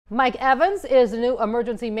Mike Evans is the new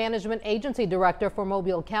Emergency Management Agency Director for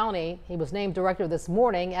Mobile County. He was named director this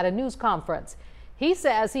morning at a news conference. He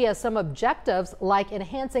says he has some objectives like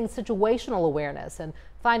enhancing situational awareness and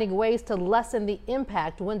finding ways to lessen the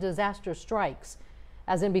impact when disaster strikes.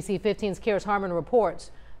 As NBC 15's Karis Harmon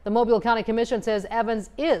reports, the Mobile County Commission says Evans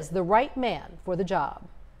is the right man for the job.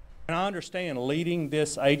 And I understand leading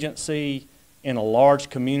this agency in a large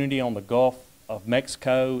community on the Gulf of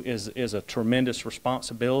Mexico is a tremendous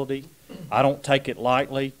responsibility. I don't take it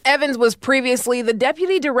lightly. Evans was previously the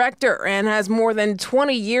deputy director and has more than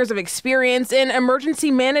 20 years of experience in emergency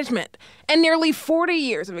management and nearly 40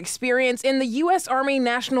 years of experience in the U.S. Army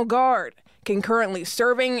National Guard, concurrently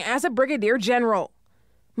serving as a brigadier general.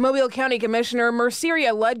 Mobile County Commissioner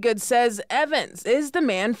Merceria Ludgood says Evans is the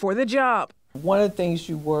man for the job. One of the things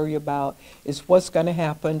you worry about is what's going to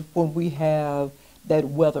happen when we have that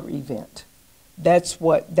weather event. That's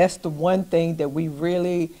the one thing that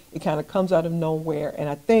it kind of comes out of nowhere. And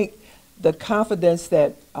I think the confidence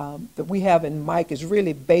that we have in Mike is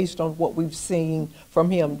really based on what we've seen from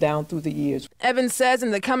him down through the years. Evans says in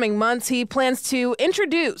the coming months he plans to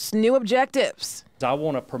introduce new objectives. I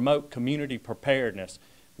want to promote community preparedness.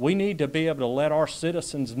 We need to be able to let our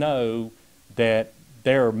citizens know that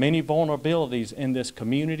there are many vulnerabilities in this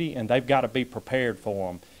community and they've got to be prepared for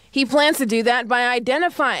them. He plans to do that by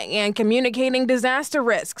identifying and communicating disaster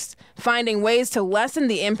risks, finding ways to lessen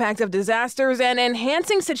the impact of disasters, and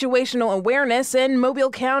enhancing situational awareness in Mobile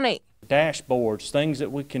County. Dashboards, things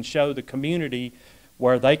that we can show the community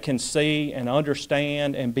where they can see and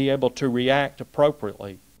understand and be able to react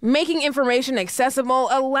appropriately. Making information accessible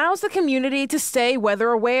allows the community to stay weather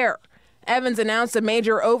aware. Evans announced a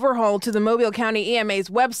major overhaul to the Mobile County EMA's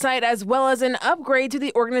website as well as an upgrade to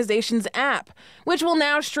the organization's app, which will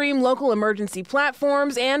now stream local emergency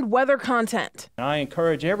platforms and weather content. I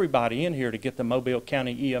encourage everybody in here to get the Mobile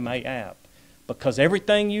County EMA app because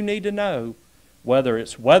everything you need to know, whether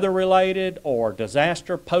it's weather related or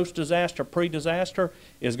disaster, post-disaster, pre-disaster,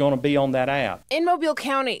 is going to be on that app. In Mobile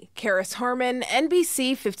County, Karis Harmon,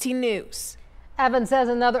 NBC 15 News. Evans says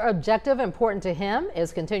another objective important to him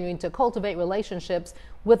is continuing to cultivate relationships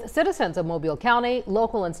with citizens of Mobile County,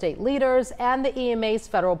 local and state leaders, and the EMA's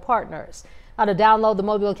federal partners. Now, to download the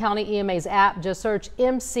Mobile County EMA's app, just search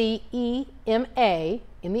MCEMA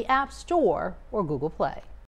in the App Store or Google Play.